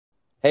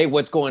Hey,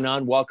 what's going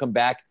on? Welcome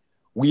back.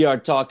 We are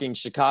talking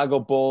Chicago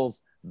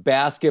Bulls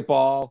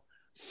basketball.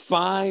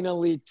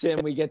 Finally, Tim,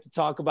 we get to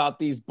talk about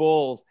these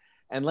Bulls.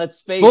 And let's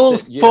face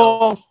Bulls, it,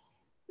 Bulls.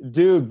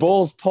 dude,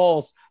 Bulls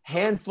Pulse,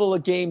 handful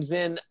of games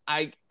in.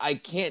 I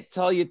can't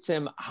tell you,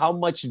 Tim, how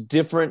much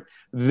different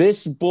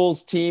this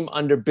Bulls team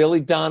under Billy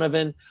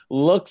Donovan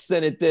looks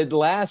than it did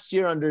last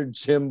year under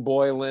Jim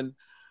Boylan.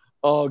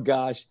 Oh,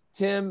 gosh.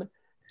 Tim,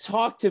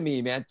 talk to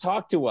me, man.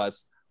 Talk to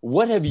us.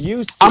 What have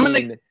you I'm gonna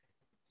seen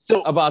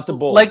so about the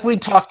like Bulls? we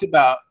talked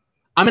about.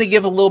 I'm gonna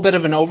give a little bit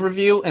of an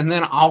overview, and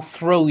then I'll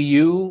throw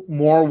you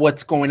more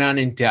what's going on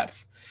in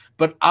depth.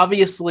 But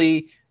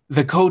obviously,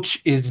 the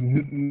coach is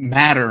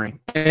mattering.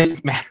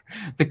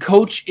 The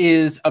coach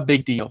is a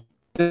big deal.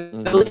 The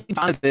Mm-hmm. Billy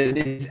Donovan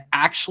is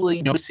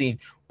actually noticing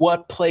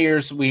what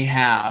players we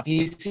have.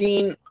 He's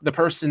seeing the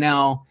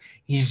personnel.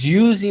 He's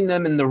using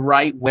them in the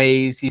right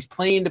ways. He's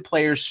playing to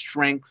players'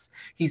 strengths.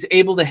 He's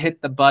able to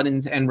hit the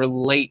buttons and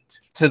relate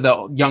to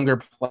the younger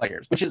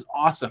players, which is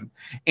awesome.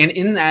 And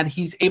in that,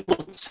 he's able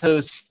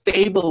to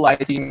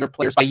stabilize the younger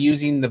players by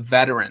using the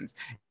veterans.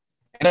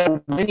 And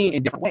they're winning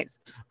in different ways.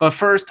 But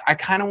first, I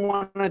kind of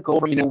want to go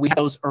over, we had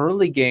those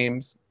early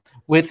games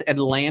with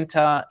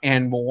Atlanta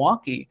and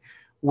Milwaukee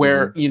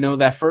where, Mm-hmm.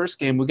 that first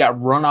game, we got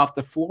run off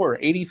the floor,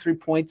 83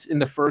 points in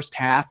the first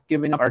half,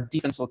 giving up. Our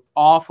defense looked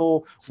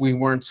awful. We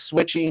weren't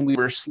switching. We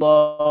were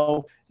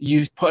slow.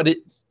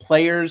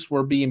 Players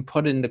were being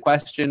put into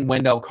question.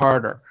 Wendell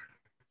Carter,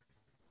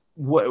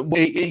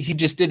 he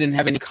just didn't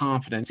have any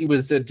confidence. He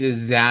was a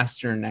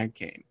disaster in that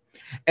game.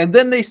 And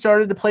then they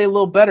started to play a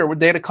little better.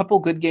 They had a couple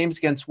good games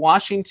against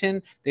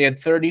Washington. They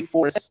had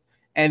 34 assists,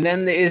 and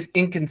then the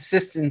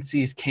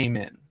inconsistencies came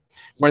in,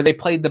 where they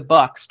played the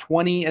Bucks,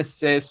 20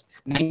 assists,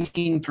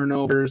 19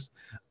 turnovers,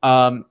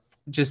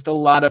 just a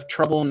lot of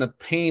trouble in the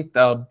paint.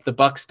 The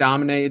Bucks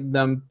dominated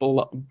them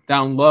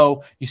down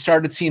low. You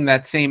started seeing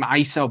that same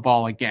ISO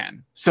ball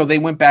again. So they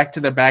went back to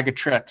their bag of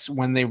tricks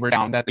when they were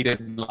down that they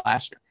did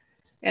last year.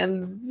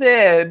 And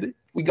then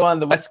we go on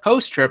the West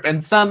Coast trip,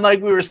 and son,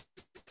 like we were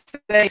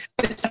saying,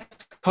 this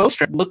West Coast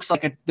trip looks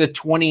like the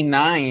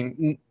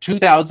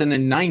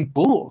 2009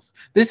 Bulls.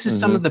 This is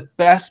some of the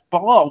best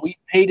ball we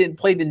played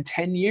in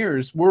 10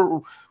 years.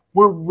 We're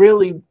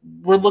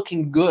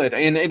looking good,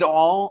 and it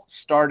all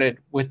started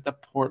with the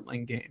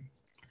Portland game.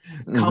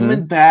 Coming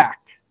Mm-hmm. back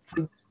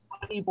from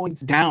 20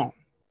 points down,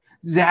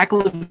 Zach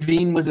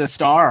LaVine was a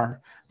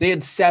star. They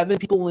had 7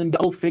 people in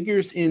double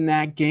figures in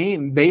that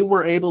game. They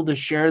were able to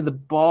share the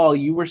ball.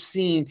 You were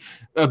seeing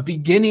a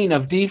beginning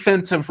of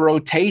defensive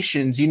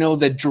rotations,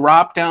 the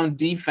drop-down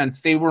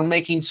defense. They were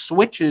making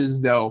switches,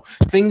 though.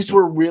 Things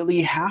were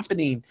really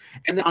happening.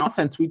 And the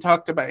offense we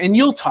talked about, and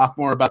you'll talk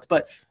more about this,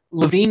 but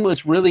LaVine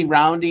was really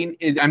rounding.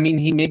 I mean,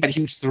 he made that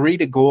huge 3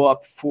 to go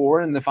up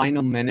 4 in the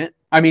final minute.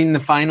 I mean,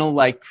 the final,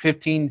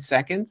 15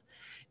 seconds.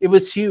 It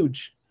was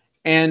huge.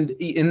 And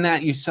in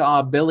that, you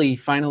saw Billy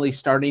finally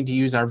starting to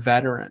use our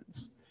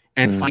veterans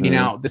and finding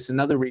Mm-hmm. out. This is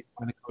another reason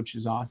why the coach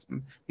is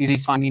awesome, because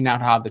he's finding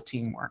out how the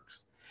team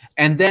works.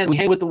 And then we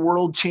hang with the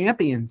world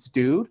champions,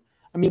 dude.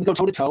 I mean, we go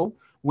toe-to-toe.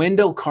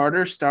 Wendell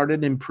Carter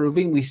started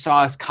improving. We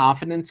saw his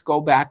confidence go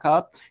back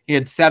up. He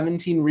had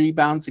 17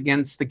 rebounds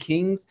against the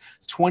Kings,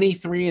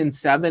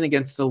 23-7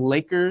 against the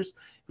Lakers. It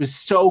was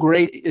so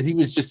great. He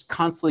was just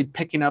constantly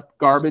picking up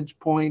garbage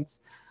points.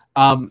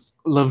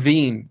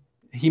 LaVine,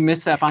 he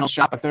missed that final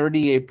shot by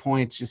 38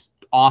 points, just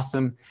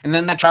awesome. And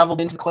then that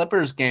traveled into the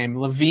Clippers game.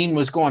 LaVine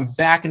was going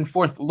back and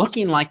forth,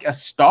 looking like a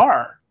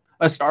star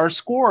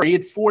scorer. He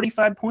had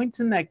 45 points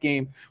in that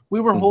game. We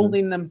were Mm-hmm.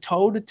 holding them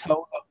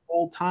toe-to-toe the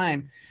whole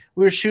time.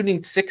 We were shooting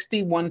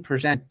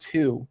 61%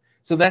 too.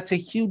 So that's a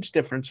huge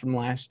difference from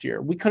last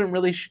year. We couldn't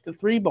really shoot the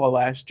 3 ball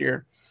last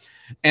year.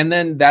 And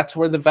then that's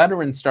where the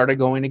veterans started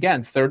going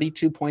again.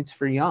 32 points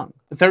for Young.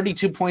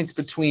 32 points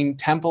between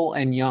Temple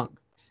and Young.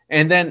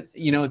 And then,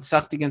 it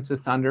sucked against the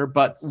Thunder,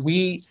 but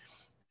we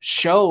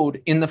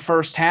showed in the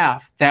first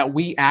half that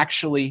we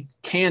actually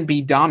can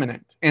be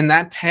dominant. And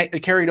that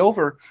carried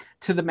over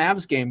to the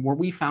Mavs game, where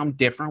we found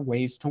different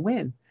ways to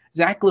win.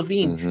 Zach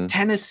LaVine, Mm-hmm.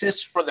 10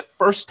 assists for the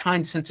first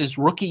time since his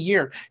rookie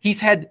year. He's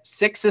had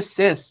 6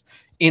 assists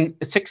in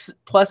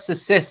 6+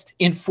 assists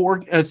in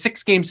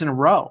 6 games in a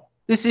row.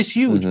 This is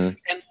huge. Mm-hmm.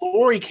 And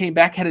Laurie came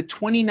back, had a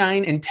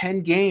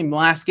 29-10 game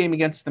last game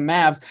against the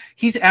Mavs.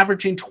 He's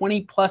averaging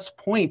 20+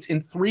 points in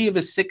 3 of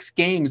his 6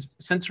 games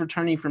since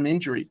returning from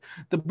injuries.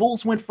 The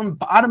Bulls went from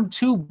bottom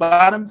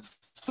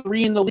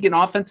 3 in the league in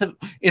offensive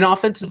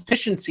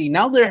efficiency.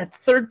 Now they're at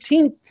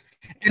 13th.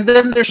 And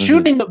then they're Mm-hmm.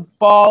 shooting the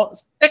ball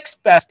 6th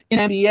best in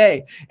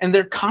NBA. And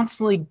they're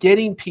constantly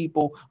getting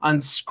people on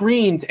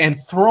screens and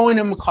throwing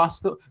them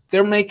across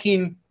they're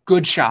making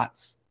good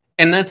shots.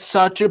 And that's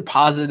such a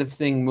positive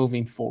thing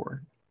moving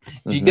forward.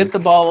 If you get the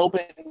ball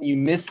open and you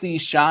miss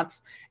these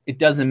shots, it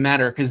doesn't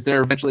matter, because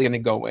they're eventually going to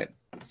go in.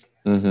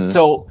 Mm-hmm.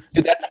 So,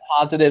 dude, that's the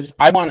positives.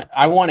 I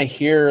want to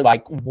hear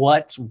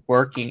what's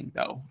working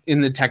though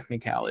in the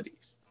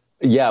technicalities.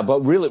 Yeah, but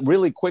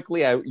really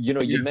quickly,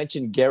 you Yeah.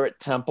 mentioned Garrett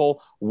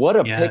Temple. What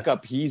a Yeah.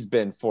 pickup he's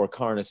been for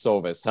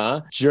Karnisovas,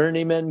 huh?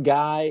 Journeyman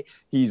guy.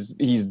 He's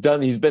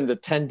been the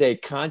 10-day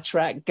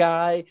contract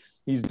guy.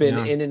 He's been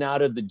Yeah. in and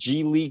out of the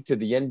G League to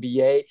the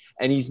NBA,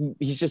 and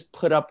he's just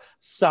put up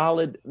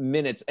solid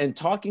minutes. And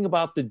talking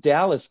about the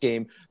Dallas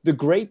game, the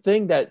great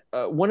thing that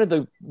one of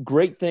the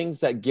great things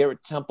that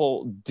Garrett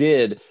Temple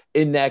did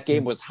in that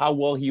game was how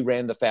well he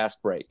ran the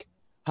fast break.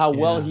 How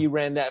well Yeah. he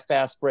ran that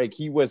fast break.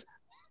 He was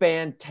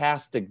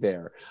fantastic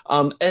there.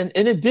 And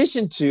in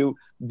addition to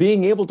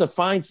being able to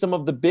find some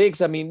of the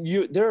bigs, I mean,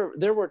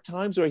 there were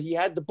times where he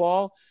had the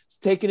ball,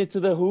 taking it to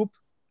the hoop,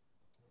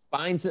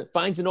 finds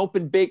an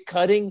open big,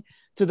 cutting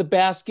to the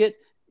basket,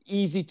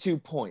 easy 2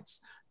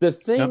 points. The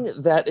thing Yep.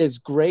 that is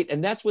great,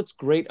 and that's what's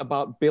great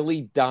about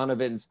Billy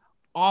Donovan's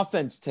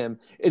offense, Tim,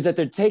 is that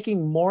they're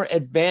taking more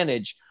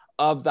advantage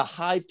of the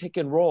high pick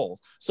and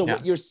rolls. So Yeah.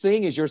 what you're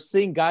seeing is you're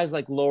seeing guys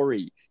like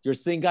Laurie, you're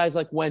seeing guys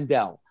like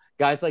Wendell,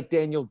 guys like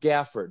Daniel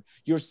Gafford.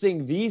 You're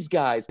seeing these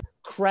guys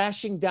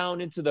crashing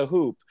down into the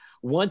hoop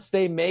once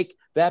they make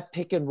that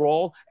pick and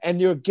roll,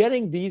 and you're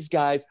getting these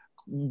guys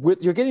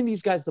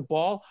the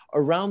ball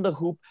around the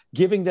hoop,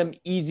 giving them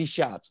easy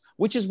shots,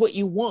 which is what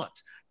you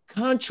want.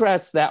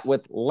 Contrast that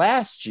with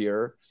last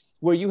year,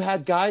 where you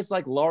had guys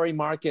like Laurie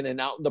Markin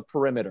out in the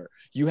perimeter.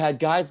 You had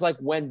guys like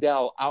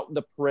Wendell out in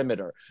the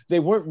perimeter. They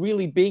weren't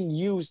really being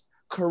used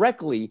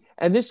correctly.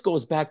 And this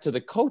goes back to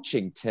the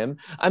coaching, Tim.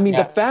 I mean, the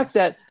Yeah. fact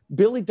that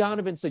Billy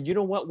Donovan said, you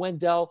know what,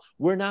 Wendell,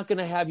 we're not going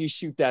to have you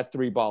shoot that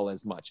three ball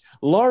as much.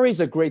 Laurie's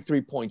a great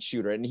 3-point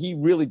shooter, and he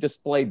really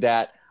displayed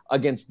that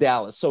against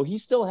Dallas. So he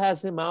still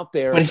has him out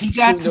there But he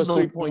got shooting to those the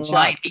 3-point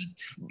line shots.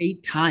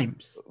 eight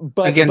times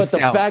But against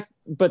Dallas.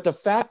 the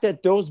fact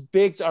that those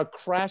bigs are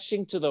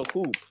crashing to the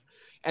hoop,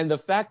 and the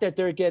fact that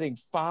they're getting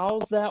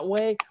fouls that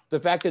way, the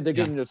fact that they're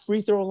getting the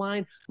free throw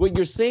line, what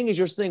you're seeing is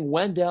you're seeing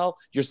Wendell,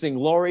 you're seeing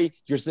Laurie,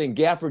 you're seeing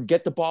Gafford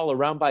get the ball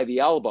around by the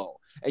elbow,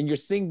 and you're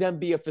seeing them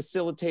be a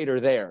facilitator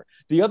there.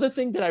 The other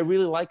thing that I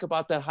really like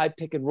about that high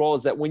pick and roll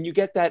is that when you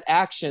get that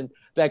action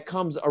that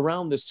comes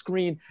around the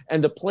screen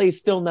and the play's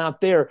still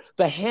not there,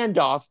 the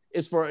handoff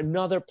is for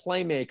another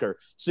playmaker.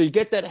 So you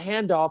get that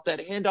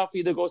handoff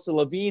either goes to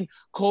Levine,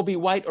 Kobe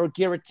White, or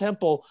Garrett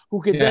Temple, who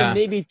could then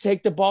maybe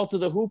take the ball to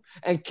the hoop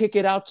and kick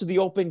it out to the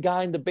open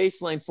guy in the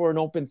baseline for an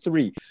open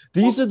three.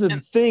 These are the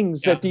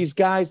things that these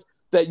guys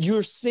that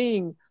you're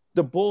seeing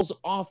the Bulls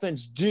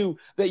offense do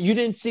that you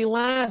didn't see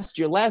last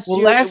year. Last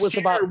year it was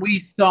about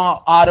we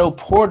saw Otto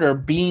Porter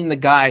being the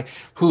guy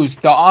who's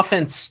the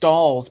offense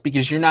stalls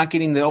because you're not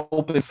getting the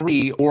open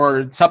three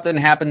or something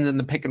happens in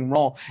the pick and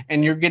roll,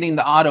 and you're getting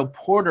the Otto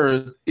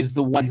Porter is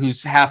the one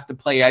who's have to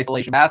play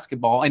isolation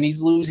basketball, and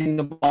he's losing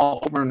the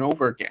ball over and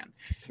over again.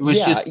 It was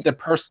just the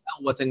personnel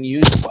wasn't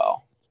used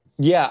well.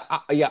 Yeah,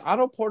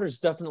 Otto Porter's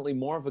definitely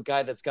more of a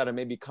guy that's got to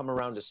maybe come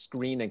around a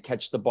screen and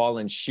catch the ball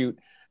and shoot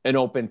an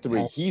open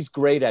three. He's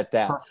great at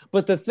that.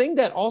 But the thing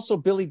that also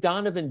Billy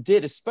Donovan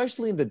did,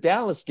 especially in the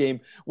Dallas game,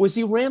 was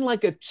he ran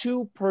like a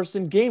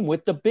two-person game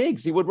with the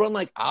bigs. He would run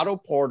like Otto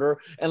Porter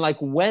and like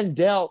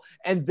Wendell,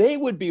 and they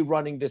would be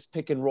running this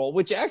pick and roll,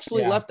 which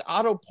actually left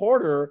Otto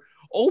Porter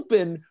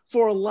open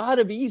for a lot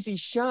of easy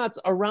shots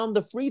around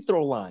the free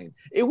throw line.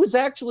 It was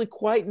actually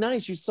quite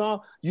nice. You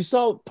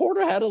saw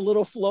Porter had a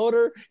little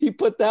floater. He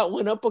put that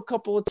one up a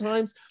couple of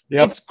times.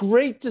 It's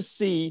great to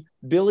see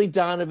Billy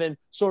Donovan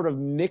sort of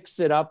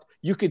mix it up.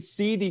 You could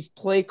see these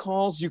play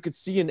calls. You could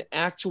see an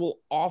actual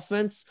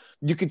offense.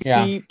 You could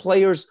see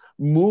players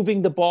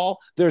moving the ball.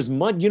 There's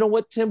mud. You know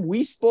what, Tim?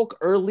 We spoke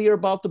earlier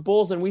about the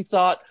Bulls, and we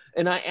thought,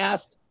 and I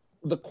asked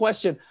the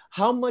question,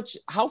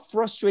 how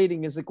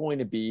frustrating is it going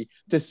to be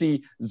to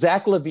see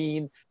Zach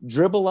LaVine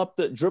dribble up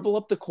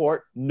the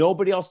court,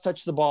 nobody else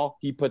touch the ball,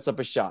 he puts up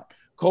a shot.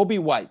 Kobe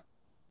White,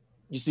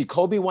 you see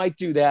Kobe White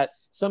do that.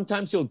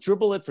 Sometimes he'll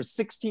dribble it for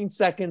 16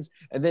 seconds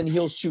and then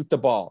he'll shoot the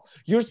ball.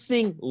 You're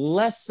seeing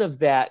less of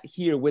that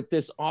here with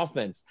this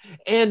offense.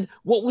 And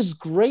what was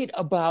great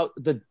about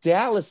the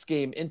Dallas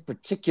game in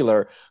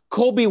particular,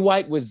 Kobe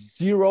White was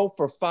 0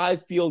 for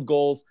 5 field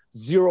goals,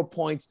 0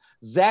 points.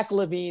 Zach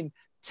LaVine,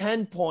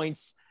 10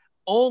 points,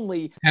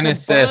 only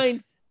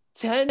combined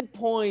 10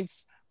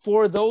 points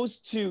for those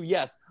two.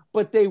 Yes,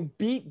 but they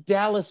beat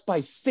Dallas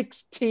by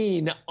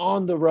 16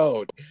 on the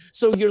road.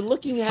 So you're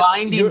looking at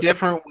finding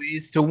different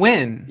ways to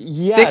win.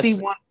 Yes.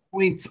 61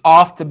 points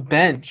off the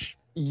bench.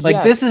 Yes.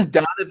 Like, this is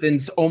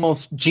Donovan's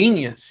almost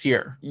genius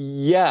here.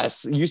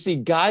 Yes. You see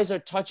guys are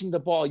touching the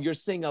ball. You're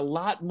seeing a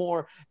lot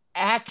more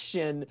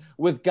action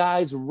with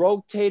guys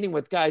rotating,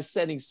 with guys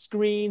setting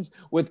screens,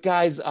 with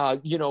guys,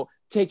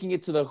 taking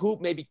it to the hoop,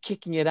 maybe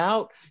kicking it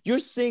out. You're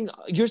seeing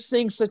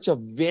such a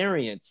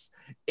variance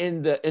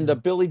in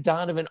the Billy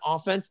Donovan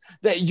offense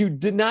that you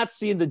did not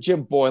see in the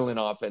Jim Boylan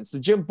offense. The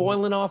Jim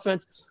Boylan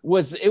offense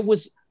was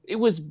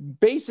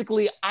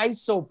basically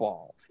ISO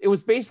ball. It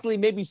was basically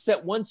maybe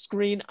set one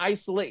screen,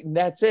 isolate, and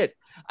that's it.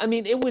 I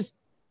mean, it was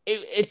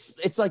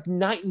it's like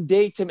night and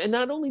day, Tim. And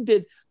not only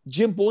did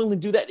Jim Boylan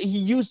do that, he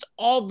used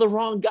all the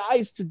wrong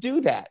guys to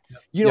do that.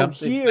 You know,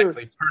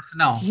 exactly.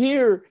 Personnel.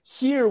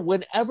 Here,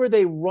 whenever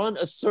they run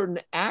a certain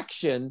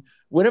action,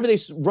 whenever they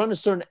run a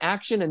certain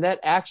action and that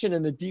action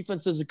and the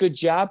defense does a good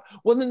job,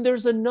 well, then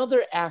there's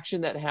another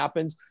action that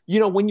happens. You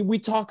know, when we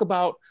talk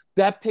about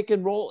that pick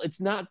and roll,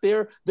 it's not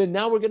there. Then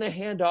now we're going to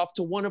hand off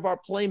to one of our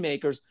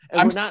playmakers,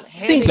 and we're not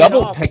handing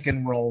double it off. Pick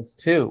and rolls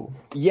too.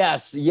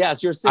 Yes,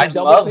 you're seeing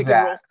double pick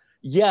and rolls.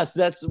 Yes,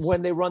 that's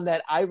when they run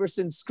that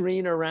Iverson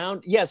screen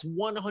around. Yes,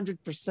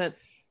 100%.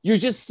 You're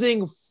just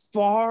seeing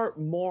far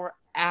more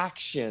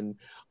action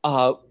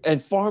and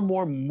far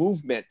more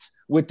movement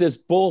with this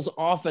Bulls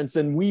offense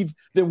than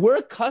we're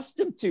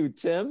accustomed to,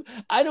 Tim.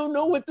 I don't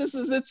know what this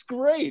is. It's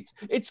great.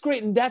 It's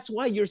great. And that's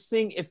why you're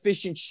seeing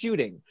efficient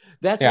shooting.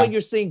 That's why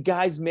you're seeing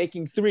guys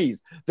making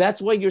threes.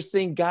 That's why you're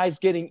seeing guys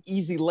getting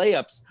easy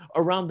layups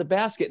around the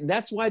basket. And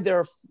that's why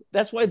they're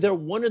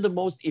one of the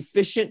most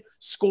efficient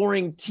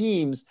scoring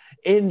teams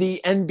in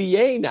the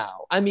NBA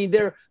now. I mean,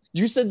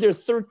 you said they're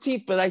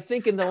 13th, but I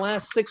think in the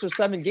last 6 or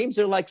 7 games,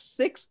 they're like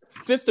 5th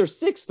or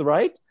 6th,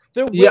 right?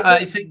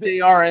 I think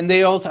they are. And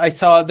they also, I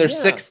saw they're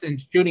 6th in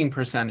shooting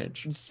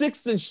percentage.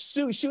 6th in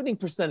shooting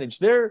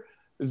percentage. I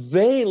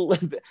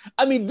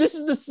mean, this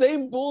is the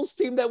same Bulls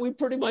team that we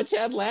pretty much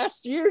had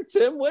last year,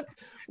 Tim.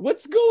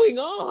 What's going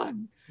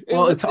on?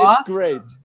 Well, it's great.